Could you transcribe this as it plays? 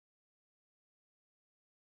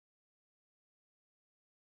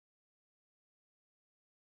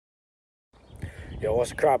Yo,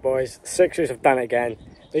 what's the crap, boys? Sixers have done it again.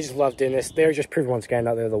 They just love doing this. They're just proving once again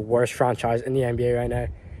that they're the worst franchise in the NBA right now.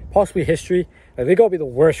 Possibly history. Like, they got to be the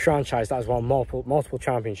worst franchise that has won multiple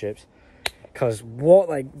championships. Because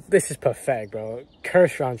this is pathetic, bro.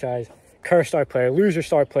 Cursed franchise, cursed star player, loser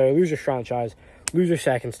franchise, loser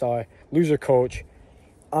second star, loser coach.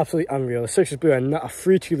 Absolutely unreal. The Sixers blew a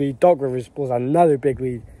 3-2 lead. Doc Rivers blows another big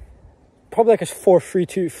lead. Probably like his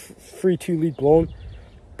 4-3-2 lead blown.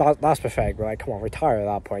 That's pathetic, bro. Like, come on, retire at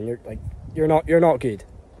that point. You're not good.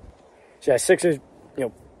 So yeah, Sixers,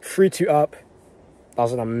 3-2 up. That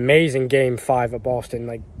was an amazing game 5 at Boston.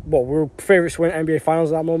 Like, we were favourites to win NBA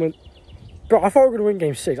Finals at that moment. Bro, I thought we were going to win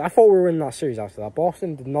Game 6. I thought we were winning that series after that.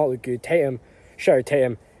 Boston did not look good. Shout out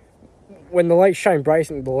Tatum. When the lights shine bright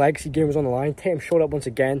and the legacy game was on the line, Tatum showed up once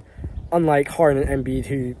again. Unlike Harden and Embiid,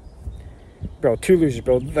 who, bro, two losers,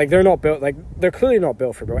 bro. Like, they're clearly not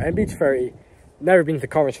built for, bro. Embiid's 30, never been to the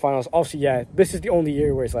conference finals. Obviously, yeah, this is the only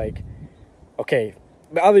year where it's like, okay.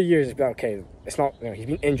 The other years, it's like, okay, it's not, he's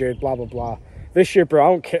been injured, blah, blah, blah. This year, bro, I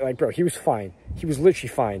don't care. Like, bro, he was fine. He was literally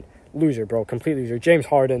fine. Loser, bro, complete loser. James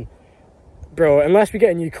Harden, bro, unless we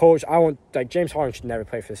get a new coach, James Harden should never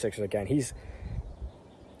play for the Sixers again. James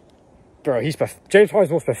Harden's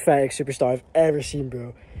the most pathetic superstar I've ever seen,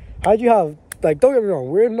 bro. How do you have, don't get me wrong,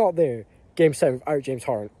 we're not there Game 7 without James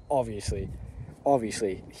Harden, obviously.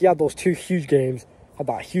 He had those 2 huge games, had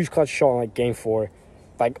that huge clutch shot in, Game 4.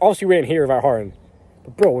 Obviously we didn't hear about Harden.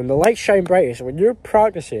 But, bro, when the lights shine brightest, when you're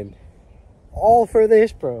practicing all for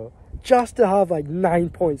this, bro, just to have, 9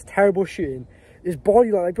 points, terrible shooting, his body,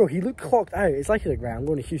 bro, he looked clocked out. It's like he's like, right, I'm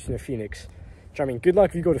going to Houston or Phoenix. Do you know what I mean? Good luck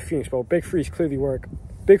if you go to Phoenix, bro. Big threes clearly work.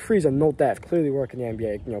 Big threes and no depth clearly work in the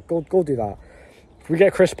NBA. Go do that. If we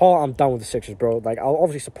get Chris Paul, I'm done with the Sixers, bro. I'll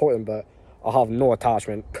obviously support them, but I'll have no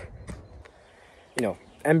attachment.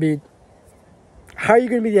 Embiid. How are you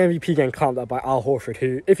going to be the MVP getting clamped up by Al Horford,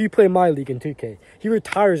 who, if you play my league in 2K, he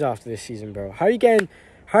retires after this season, bro? How are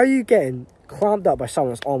you getting clamped up by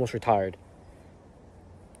someone that's almost retired?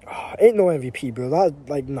 Ain't no MVP, bro.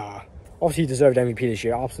 Nah. Obviously, he deserved MVP this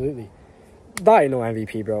year, absolutely. That ain't no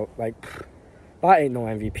MVP, bro. That ain't no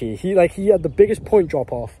MVP. He had the biggest point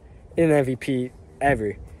drop-off in an MVP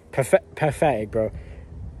ever. Pathetic, bro.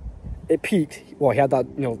 It peaked. Well, he had that,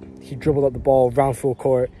 he dribbled up the ball, ran full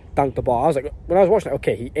court, dunked the ball. I was like, when I was watching it,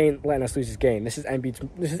 okay, he ain't letting us lose his game. This is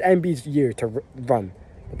Embiid's year to run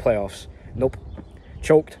the playoffs. Nope.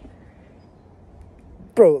 Choked.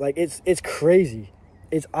 Bro, it's crazy.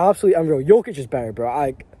 It's absolutely unreal. Jokic is better,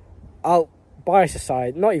 bro. I'll bias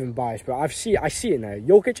aside, not even biased, bro. I see it now.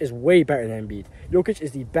 Jokic is way better than Embiid. Jokic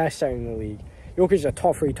is the best center in the league. Jokic is a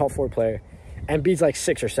top 3, top 4 player. Embiid's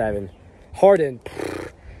 6 or 7. Harden,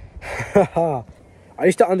 I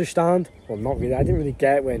used to understand, well, not really. I didn't really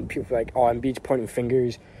get when people were like, oh, Embiid's pointing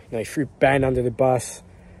fingers. He threw Ben under the bus,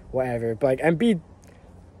 whatever. But Embiid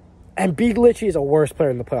literally is a worse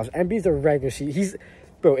player in the playoffs. Embiid's a regular season.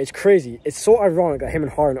 Bro, it's crazy. It's so ironic that him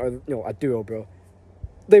and Harden are, a duo, bro.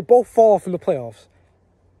 They both fall off in the playoffs.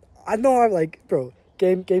 I know bro,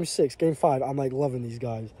 game 6, game 5, I'm loving these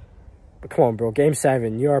guys. But come on, bro, game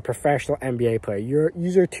 7, you're a professional NBA player. You're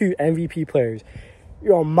 2 MVP players.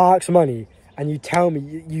 You're on max money, and you tell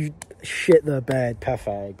me you shit the bed.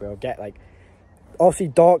 Perfect, bro. Obviously,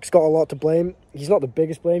 Doc's got a lot to blame. He's not the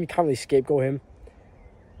biggest blame. You can't really scapegoat him.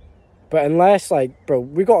 But unless, bro,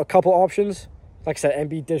 we got a couple options. Like I said,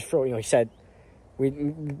 Embiid did throw, he said,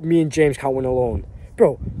 me and James can't win alone.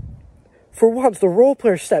 Bro, for once, the role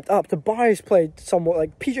player stepped up. Tobias played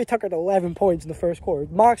somewhat, PJ Tucker had 11 points in the first quarter.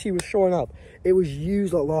 Maxey was showing up. It was you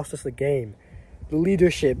that lost us the game. The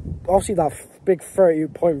leadership, obviously that big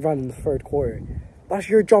 30-point run in the third quarter. That's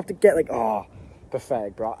your job to get,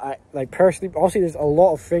 pathetic, bro. Personally, obviously there's a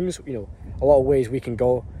lot of things, a lot of ways we can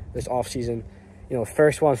go this offseason.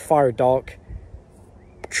 First one, fire Doc.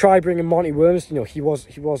 Try bringing Monty Williams. He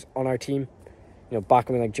was on our team. Back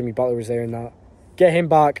when Jimmy Butler was there and that. Get him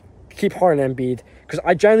back. Keep Harden and Embiid. Because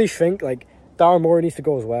I generally think Daryl Morey needs to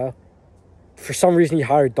go as well. For some reason he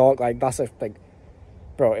hired Doc.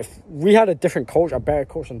 Bro, if we had a different coach, a better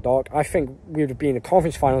coach than Doc, I think we would be in the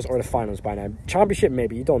conference finals or the finals by now. Championship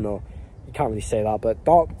maybe. You don't know. You can't really say that. But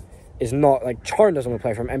Doc is not Harden doesn't want to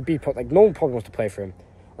play for him. Embiid no one probably wants to play for him.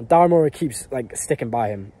 And Daryl Morey keeps sticking by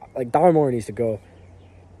him. Daryl Morey needs to go.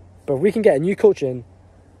 But if we can get a new coach in,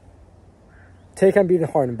 take Embiid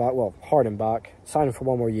and Harden back, sign him for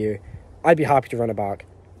 1 more year, I'd be happy to run it back.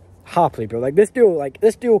 Happily, bro. This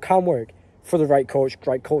duo can work for the right coach,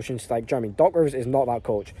 right coaching. Do you know what I mean? Doc Rivers is not that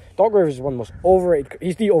coach. Doc Rivers is one of the most overrated.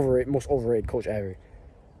 He's the most overrated coach ever.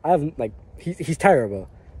 He's terrible.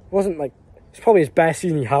 It wasn't it's probably his best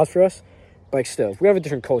season he has for us. But still, if we have a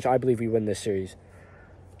different coach, I believe we win this series.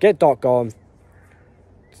 get Doc gone.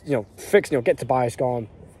 Fix. Get Tobias gone.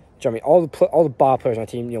 Do you know what I mean? All the bad players on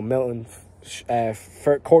the team. Milton,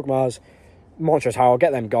 Korkmaz, Montrezl Harrell,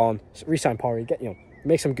 get them gone. Resign Parry.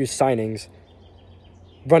 Make some good signings.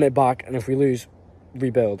 Run it back, and if we lose,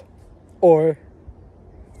 rebuild. Or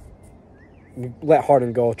let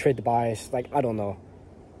Harden go, trade Tobias. I don't know.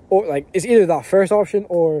 Or it's either that first option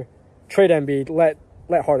or trade Embiid,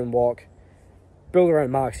 let Harden walk, build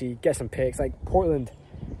around Maxey, get some picks. Portland,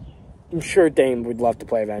 I'm sure Dame would love to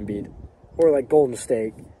play with Embiid. Or Golden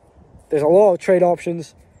State. There's a lot of trade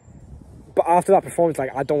options. But after that performance,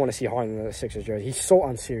 I don't want to see Harden in the Sixers jersey. He's so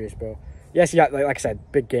unserious, bro. Yes, he got, like I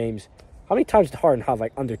said, big games. How many times did Harden have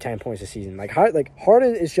under 10 points a season?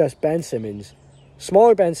 Harden is just Ben Simmons,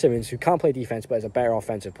 smaller Ben Simmons who can't play defense but is a better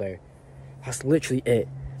offensive player. That's literally it.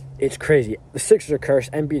 It's crazy. The Sixers are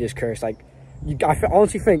cursed. Embiid is cursed. I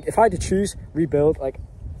honestly think if I had to choose, rebuild,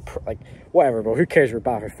 whatever, bro. Who cares? We're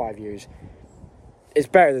back for 5 years. It's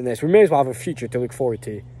better than this. We may as well have a future to look forward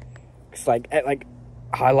to. It's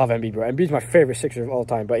I love Embiid, bro. Embiid's my favorite Sixer of all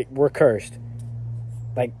time, but we're cursed.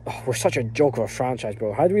 We're such a joke of a franchise,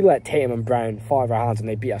 bro. How do we let Tatum and Brown fall out of our hands and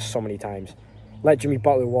they beat us so many times? Let Jimmy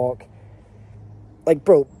Butler walk.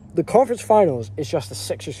 Bro, the conference finals is just the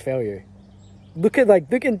Sixers' failure. Look in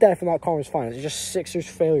depth in that conference finals. It's just Sixers'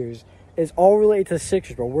 failures. It's all related to the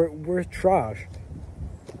Sixers, bro. We're trash.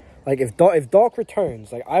 If Doc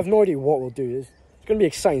returns, I have no idea what we'll do. It's gonna be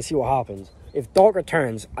exciting to see what happens. If Doc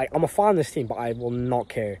returns, I'm a fan of this team, but I will not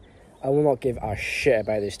care. I will not give a shit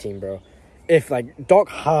about this team, bro. If Doc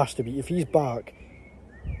has to be, if he's back,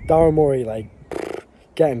 Daryl Morey,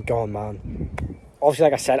 get him gone, man. Obviously,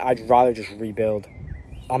 like I said, I'd rather just rebuild.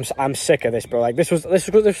 I'm sick of this, bro. This was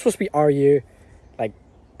supposed to be our year.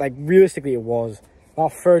 Realistically, it was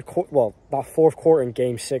that that fourth quarter in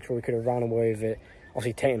Game 6 where we could have ran away with it.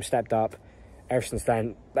 Obviously, Tatum stepped up. Ever since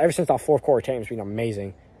that fourth quarter, Tatum's been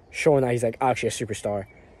amazing, showing that he's actually a superstar.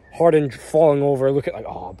 Harden falling over. Look at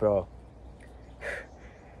oh, bro.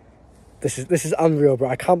 This is unreal, bro.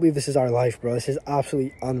 I can't believe this is our life, bro. This is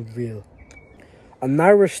absolutely unreal. And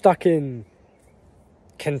now we're stuck in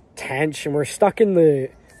contention. We're stuck in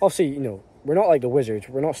the... Obviously, we're not like the Wizards.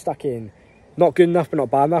 We're not stuck in... Not good enough, but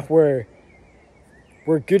not bad enough. We're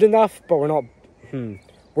good enough, but we're not...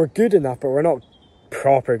 We're good enough, but we're not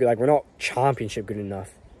proper good. We're not championship good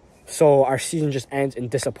enough. So our season just ends in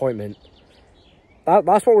disappointment.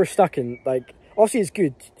 That's what we're stuck in. Obviously, it's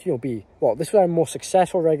good to, this was our most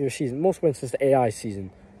successful regular season, most wins since the AI season.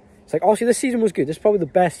 It's obviously, this season was good. This is probably the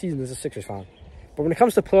best season as a Sixers fan. But when it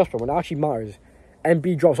comes to playoffs, bro, when it actually matters,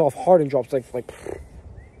 Embiid drops off, Harden drops,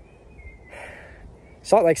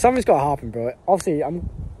 so, something's got to happen, bro. Obviously,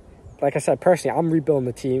 like I said, personally, I'm rebuilding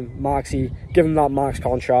the team. Maxey, give him that max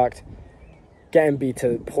contract, get Embiid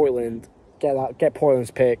to Portland, get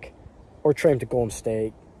Portland's pick, or trade him to Golden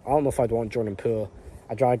State. I don't know if I'd want Jordan Poole.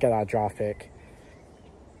 I'd rather get that draft pick.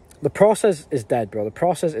 The process is dead, bro. The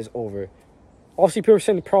process is over. Obviously, people are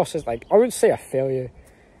saying the process, I wouldn't say a failure,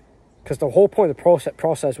 because the whole point of the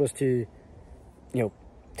process was to,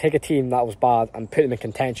 take a team that was bad and put them in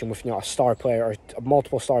contention with, a star player or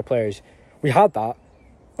multiple star players. We had that.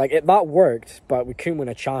 That worked, but we couldn't win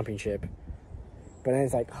a championship. But then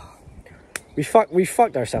it's we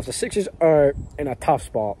fucked ourselves. The Sixers are in a tough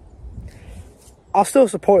spot. I'll still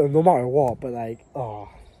support them no matter what, but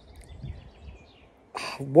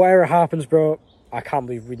whatever happens, bro, I can't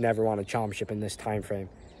believe we'd never won a championship in this time frame.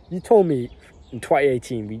 You told me in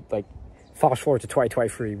 2018, we fast forward to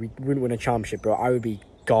 2023, we wouldn't win a championship, bro. I would be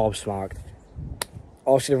gobsmacked.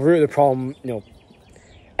 Obviously, the root of the problem,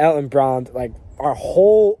 Elton Brand, our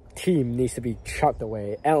whole team needs to be chucked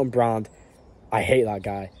away. Elton Brand, I hate that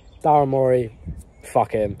guy. Daryl Morey,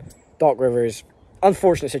 fuck him. Doc Rivers,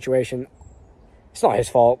 unfortunate situation. It's not his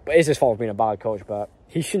fault, but it's his fault for being a bad coach, but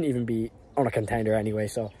he shouldn't even be on a contender anyway,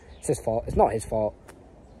 so it's his fault. It's not his fault.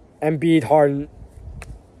 Embiid, Harden,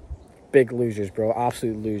 big losers, bro.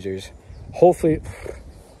 Absolute losers. Hopefully...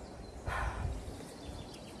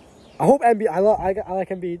 I hope Embiid... I like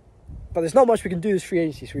Embiid, but there's not much we can do this free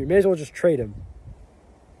agency, so we may as well just trade him.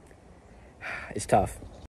 It's tough.